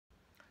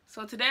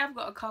So today I've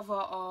got a cover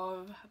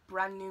of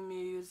Brand New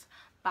Muse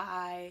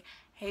by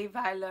Hey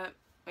Violet.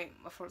 Wait,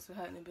 my throats are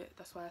hurting a bit,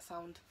 that's why I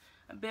sound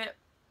a bit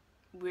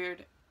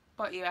weird.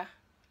 But yeah,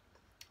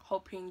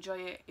 hope you enjoy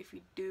it. If you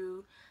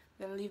do,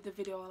 then leave the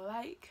video a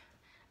like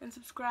and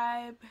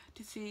subscribe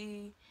to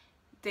see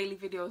daily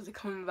videos. They're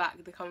coming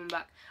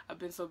back. I've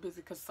been so busy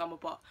because summer,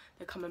 but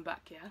they're coming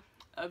back. Yeah,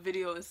 a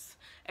video is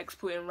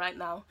exporting right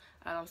now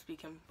and I'm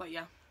speaking. But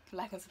yeah,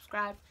 like and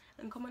subscribe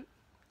and comment.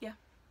 Yeah.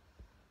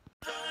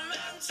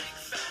 Romantic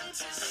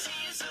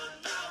fantasies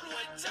about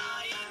what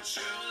dying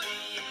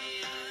truly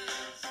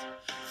is.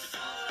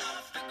 Fall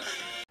off the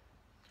grid.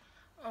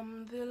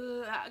 I'm the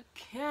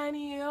lock and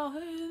you're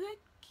the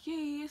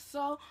key,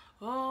 so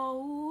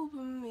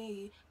open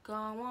me,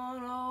 come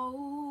on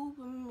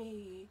open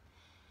me.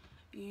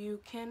 You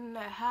can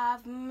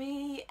have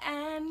me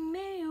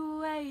any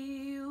way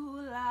you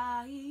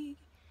like,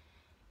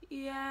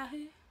 yeah.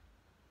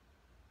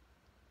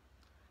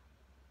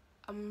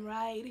 I'm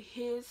right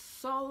here,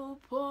 so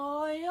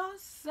pour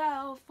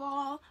yourself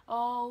all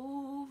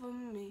over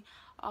me,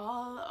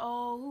 all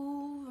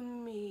over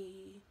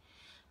me.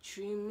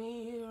 Treat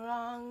me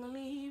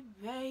wrongly,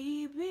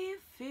 baby,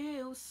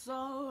 feels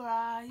so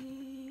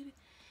right,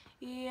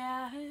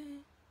 yeah.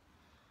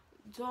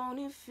 Don't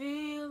it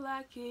feel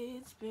like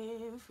it's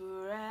been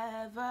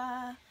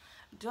forever?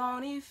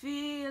 Don't it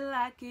feel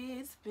like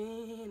it's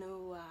been a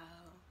while?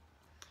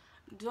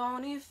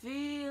 Don't it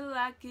feel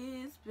like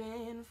it's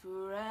been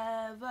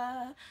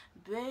forever?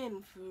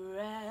 Been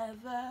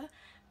forever,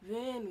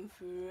 been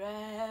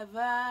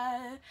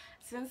forever.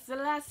 Since the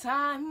last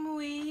time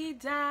we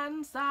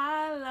danced,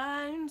 I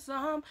learned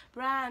some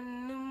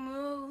brand new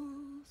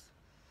moves.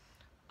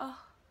 Oh.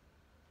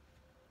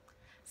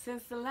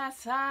 Since the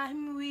last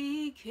time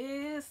we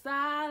kissed,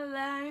 I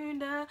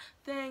learned a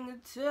thing or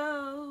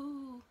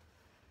two.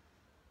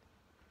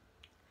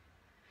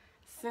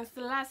 Since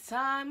the last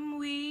time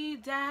we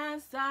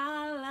danced,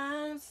 I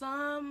learned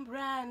some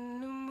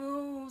brand new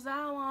moves.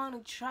 I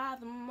wanna try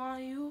them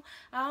on you,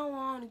 I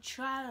wanna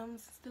try them.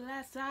 Since the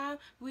last time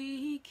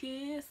we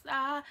kissed,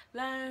 I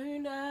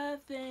learned a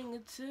thing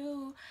or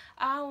two.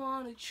 I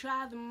wanna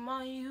try them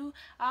on you,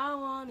 I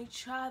wanna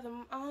try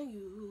them on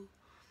you.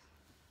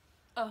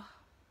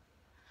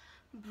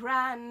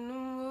 Brand new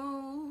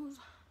moves,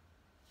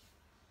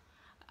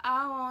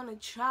 I wanna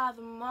try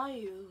them on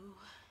you.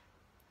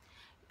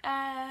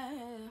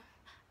 Yeah,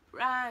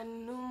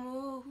 brand new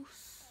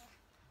moves.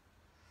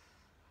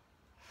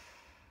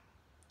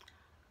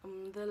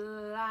 I'm the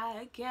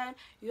light and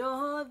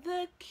you're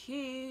the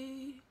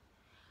key.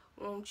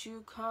 Won't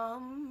you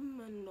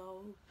come and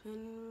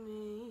open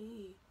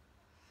me?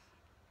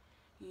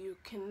 You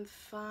can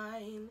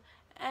find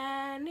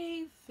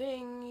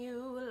anything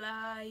you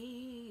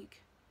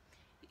like,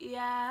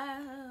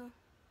 yeah.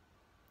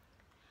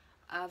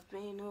 I've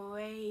been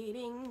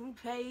waiting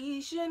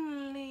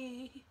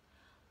patiently.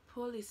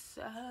 Pull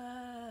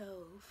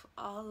yourself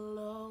all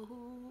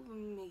over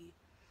me.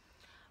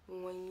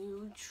 When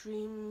you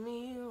treat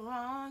me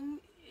wrong,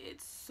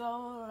 it's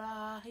so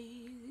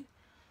right,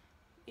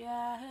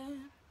 yeah.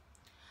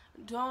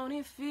 Don't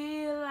it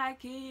feel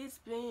like it's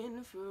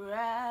been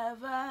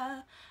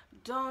forever?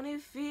 Don't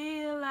it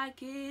feel like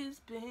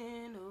it's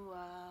been a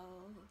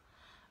while?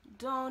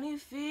 Don't it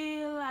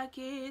feel like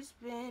it's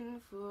been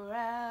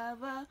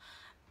forever?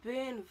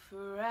 Been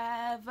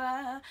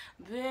forever,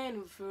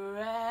 been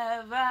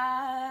forever.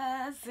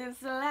 Since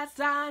the last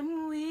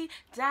time we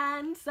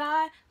danced,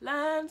 I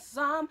learned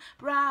some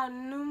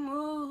brand new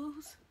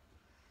moves,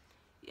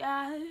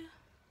 yeah.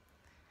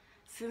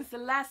 Since the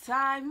last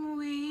time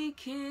we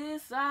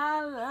kissed,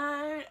 I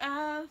learned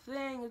a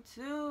thing or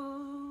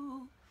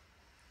two.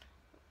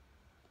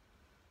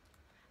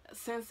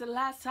 Since the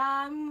last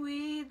time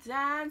we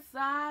danced,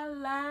 I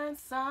learned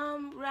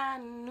some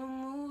brand new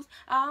moves.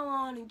 I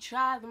wanna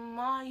try them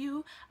on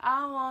you,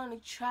 I wanna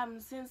try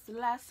them. Since the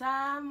last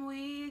time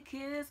we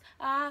kissed,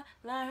 I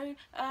learned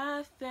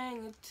a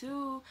thing or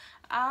two.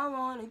 I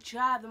wanna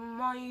try them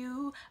on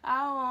you,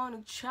 I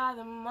wanna try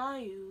them on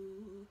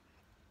you.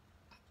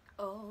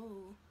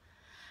 Oh,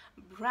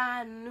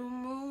 brand new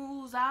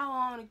moves, I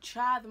wanna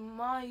try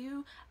them on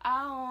you,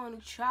 I wanna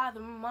try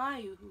them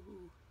on you.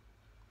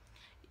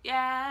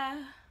 Yeah,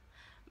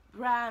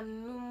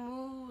 brand new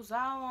moves,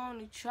 I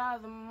wanna try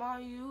them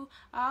on you,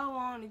 I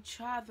wanna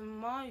try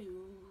them on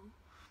you.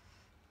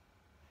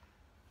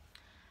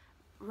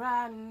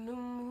 Brand new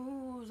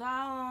moves,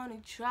 I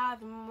wanna try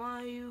them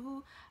on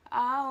you,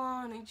 I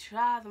wanna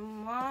try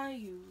them on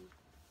you.